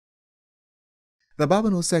The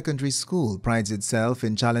Babonneau Secondary School prides itself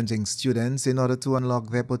in challenging students in order to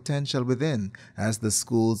unlock their potential within, as the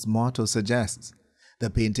school's motto suggests. The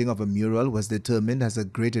painting of a mural was determined as a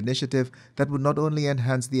great initiative that would not only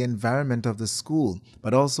enhance the environment of the school,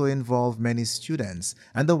 but also involve many students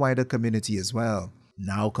and the wider community as well.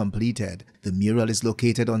 Now completed, the mural is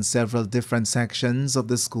located on several different sections of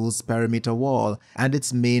the school's perimeter wall and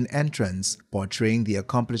its main entrance, portraying the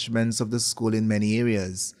accomplishments of the school in many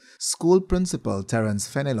areas. School Principal Terence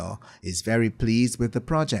Fenelon is very pleased with the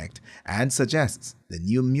project and suggests the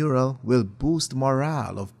new mural will boost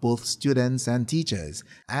morale of both students and teachers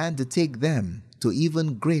and take them to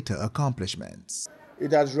even greater accomplishments.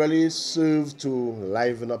 It has really served to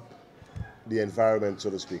liven up the environment,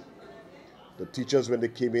 so to speak. The teachers, when they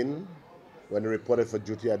came in, when they reported for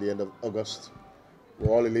duty at the end of August,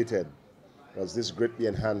 were all elated, as this greatly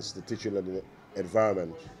enhanced the teaching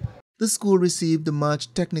environment. The school received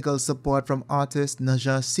much technical support from artist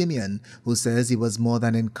Naja Simeon, who says he was more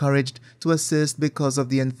than encouraged to assist because of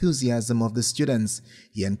the enthusiasm of the students.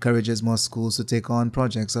 He encourages more schools to take on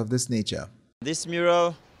projects of this nature. This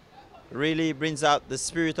mural really brings out the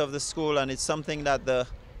spirit of the school, and it's something that the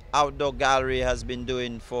outdoor gallery has been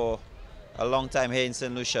doing for a long time here in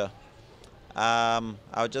St. Lucia. I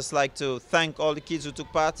would just like to thank all the kids who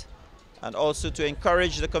took part, and also to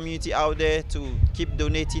encourage the community out there to keep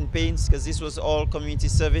donating paints, because this was all community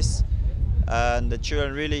service and the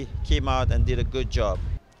children really came out and did a good job.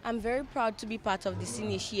 I'm very proud to be part of this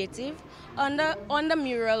initiative. On the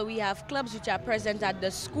mural, we have clubs which are present at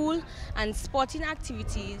the school and sporting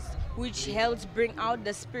activities which helps bring out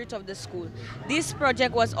the spirit of the school. This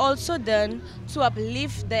project was also done to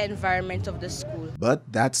uplift the environment of the school. But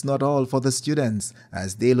that's not all for the students,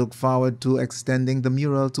 as they look forward to extending the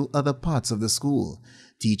mural to other parts of the school.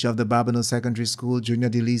 Teacher of the Babonneau Secondary School, Junior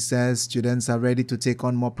Dilly, says students are ready to take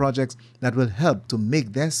on more projects that will help to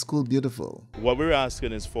make their school beautiful. What we're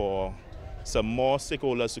asking is for some more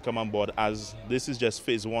stakeholders to come on board, as this is just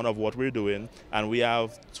phase one of what we're doing, and we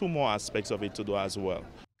have two more aspects of it to do as well.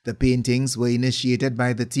 The paintings were initiated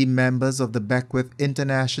by the team members of the Beckwith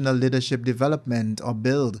International Leadership Development, or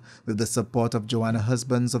BUILD, with the support of Joanna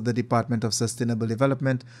Husbands of the Department of Sustainable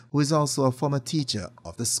Development, who is also a former teacher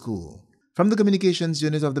of the school. From the Communications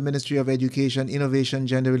Unit of the Ministry of Education, Innovation,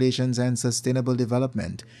 Gender Relations and Sustainable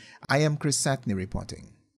Development, I am Chris Satney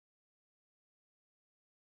reporting.